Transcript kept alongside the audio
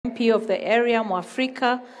MP of the area,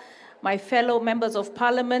 Mwafrika, my fellow members of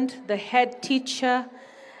parliament, the head teacher,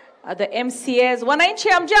 the MCAs. Wananchi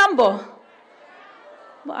hamjambo?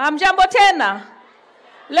 Hamjambo tena?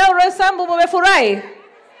 Leo Rosambu mmefurahi?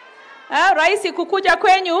 Raisi kukuja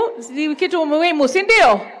kwenyu kitu muhimu, si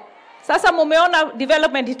ndio? Sasa mumeona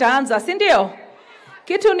development itaanza, si ndio?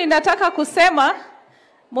 Kitu ninataka kusema,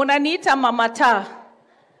 munaniita mama taa.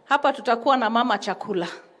 Hapa tutakuwa na mama chakula.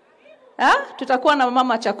 Tutakuwa na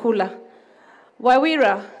mama chakula.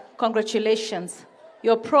 Wawira, congratulations.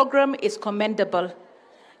 Your program is commendable.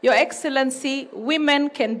 Your Excellency, women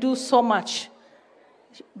can do so much.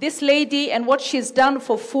 This lady and what she's done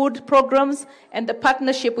for food programs and the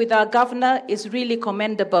partnership with our governor is really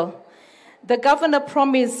commendable. The governor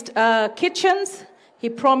promised kitchens, he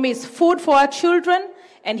promised food for our children,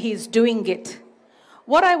 and he's doing it.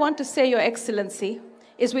 What I want to say, Your Excellency,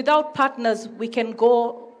 is without partners, we can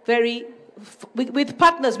go with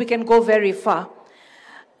partners, we can go very far.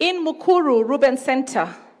 In Mukuru, Ruben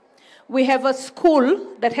Center, we have a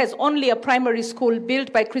school that has only a primary school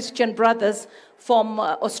built by Christian brothers from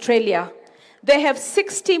Australia. They have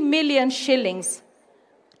 60 million shillings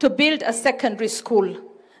to build a secondary school.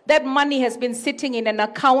 That money has been sitting in an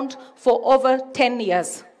account for over 10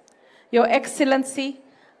 years. Your Excellency,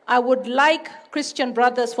 I would like Christian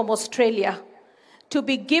brothers from Australia to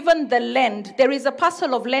be given the land. There is a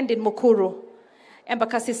parcel of land in Mukuru,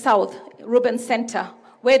 Embakasi South, Ruben Center,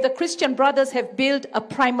 where the Christian brothers have built a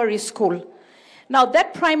primary school. Now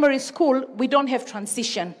that primary school, we don't have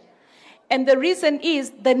transition. And the reason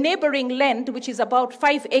is the neighboring land, which is about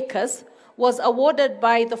 5 acres, was awarded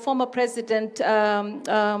by the former president,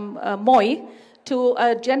 Moi, to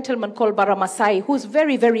a gentleman called Baramasai, who's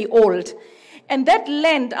very, very old. And that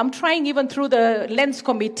land, I'm trying even through the lands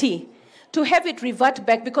committee to have it revert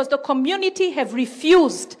back because the community have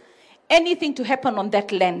refused anything to happen on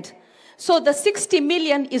that land. So the 60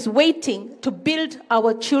 million is waiting to build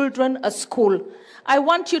our children a school. I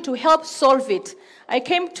want you to help solve it. I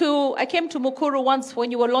came to Mukuru once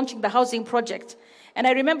when you were launching the housing project. And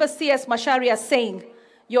I remember C.S. Macharia saying,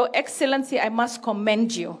 Your Excellency, I must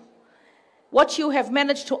commend you. What you have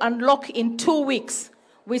managed to unlock in 2 weeks,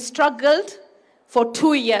 we struggled for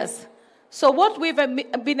 2 years. So what we've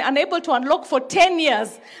been unable to unlock for 10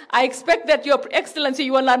 years, I expect that Your Excellency,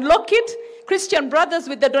 you will unlock it. Christian brothers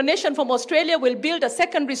with the donation from Australia will build a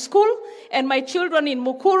secondary school, and my children in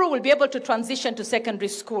Mukuru will be able to transition to secondary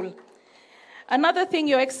school. Another thing,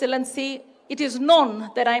 Your Excellency, it is known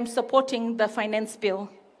that I'm supporting the finance bill.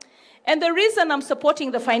 And the reason I'm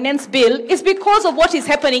supporting the finance bill is because of what is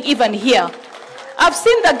happening even here. I've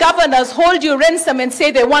seen the governors hold you ransom and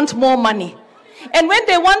say they want more money. And when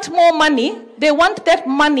they want more money, they want that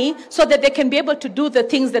money so that they can be able to do the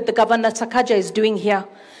things that the Governor Sakaja is doing here.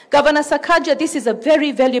 Governor Sakaja, this is a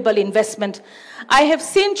very valuable investment. I have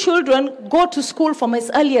seen children go to school from as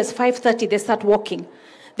early as 5:30, they start walking.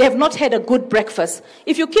 They have not had a good breakfast.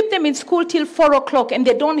 If you keep them in school till 4 o'clock and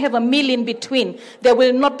they don't have a meal in between, they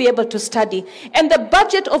will not be able to study. And the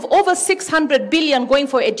budget of over 600 billion going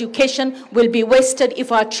for education will be wasted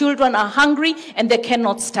if our children are hungry and they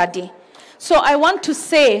cannot study. So I want to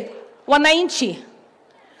say, wananchi,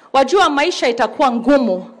 wajua maisha itakuwa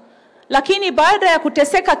ngumu, lakini baada ya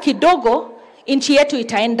kuteseka kidogo, nchi yetu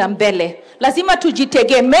itaenda mbele. Lazima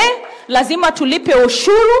tujitegemee, lazima tulipe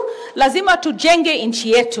ushuru, lazima tujenge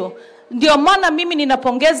nchi yetu. Ndio maana mimi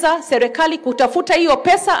ninapongeza serikali kutafuta hiyo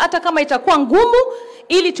pesa hata kama itakuwa ngumu,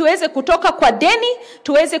 ili tuweze kutoka kwa deni,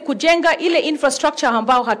 tuweze kujenga ile infrastructure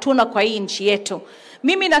ambao hatuna kwa hii nchi yetu.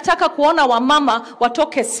 Mimi nataka kuona wamama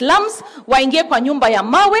watoke slums, waingie kwa nyumba ya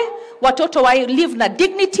mawe, watoto wa live na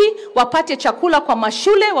dignity, wapate chakula kwa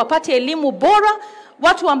mashule, wapate elimu bora,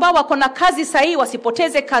 watu ambao wako na kazi sahihi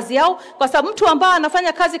wasipoteze kazi yao, kwa sababu mtu ambao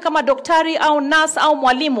anafanya kazi kama daktari au nurse au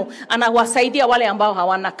mwalimu anawasaidia wale ambao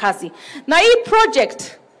hawana kazi. Na hii project,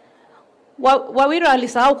 Wawira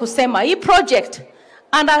alisahau kusema, hii project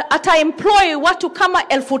ata-employ watu kama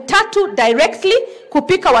 3,000 directly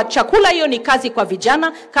kupika wa chakula. Hiyo ni kazi kwa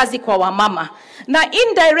vijana, kazi kwa wamama. Na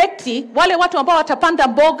indirectly, wale watu ambao watapanda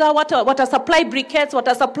mboga, watasupply briquettes,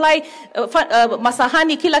 watasupply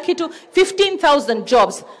masahani, kila kitu, 15,000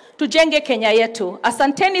 jobs. Tujenge Kenya yetu.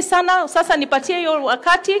 Asanteni sana. Sasa nipatie hiyo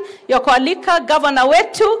wakati ya kualika governor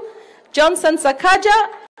wetu Johnson Sakaja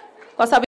kwa sababu